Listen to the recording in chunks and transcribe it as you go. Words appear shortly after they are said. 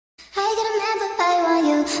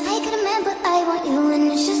you. I ain't gonna man, but I want you.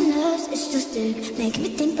 And it's just nerves, it's just dick, making me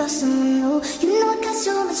think about someone new. You know I got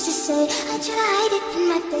so much to say. I try to hide it in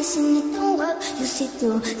my face and it don't work. You see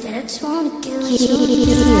through that I just wanna get with you.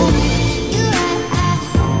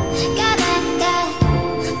 You got that guy,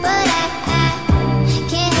 but I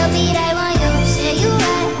can't help it. I want you. Say you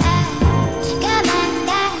got my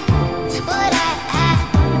guy, but I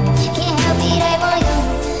can't help it. I want you.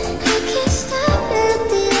 I can't stop and look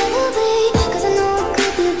the other way, 'cause I know it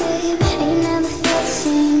could be, babe, and you never felt the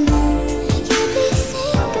same. You be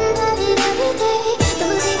thinking about it every day.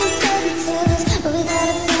 Don't believe in fairy tales, but we got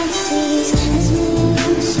our fantasies. And it's me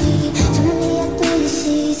and the sheet, trying to lay out through the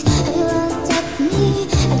sheets. Have you all up me?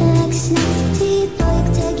 I don't like snappy teeth, boy, you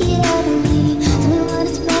can take it out of me. Tell me what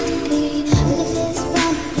it's about to be, really feels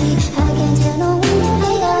about to be. I can't tell no one that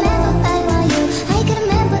I remember I want you. I ain't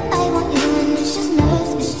gonna man, but I want you. And it's just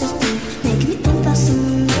nerves, it's just deep, making me think about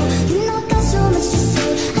someone new. You know I got so much to say.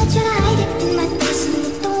 I try to hide it in my face and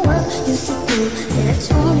it don't work. You see through that I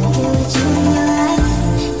just wanna get with you. And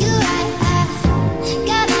you're right,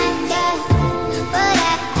 got my guy, but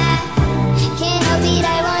I can't help it.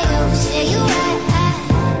 I want you. Say you right,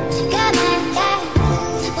 got my guy,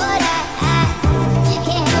 but I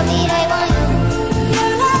can't help it. I want you.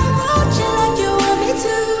 Girl, I want you like you want me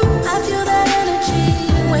to. I feel that energy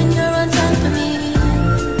when you're on top of me.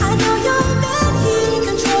 I know your man, he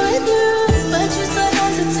controlling you, but you so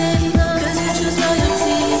hesitate, 'cause you choose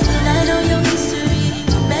loyalty. And I know your history,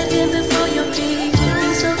 met him before your peak.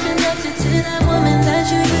 You're so connected to that woman that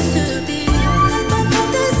you used to be.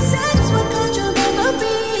 Like this sex, what got your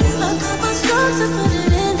memory? A couple strokes to put it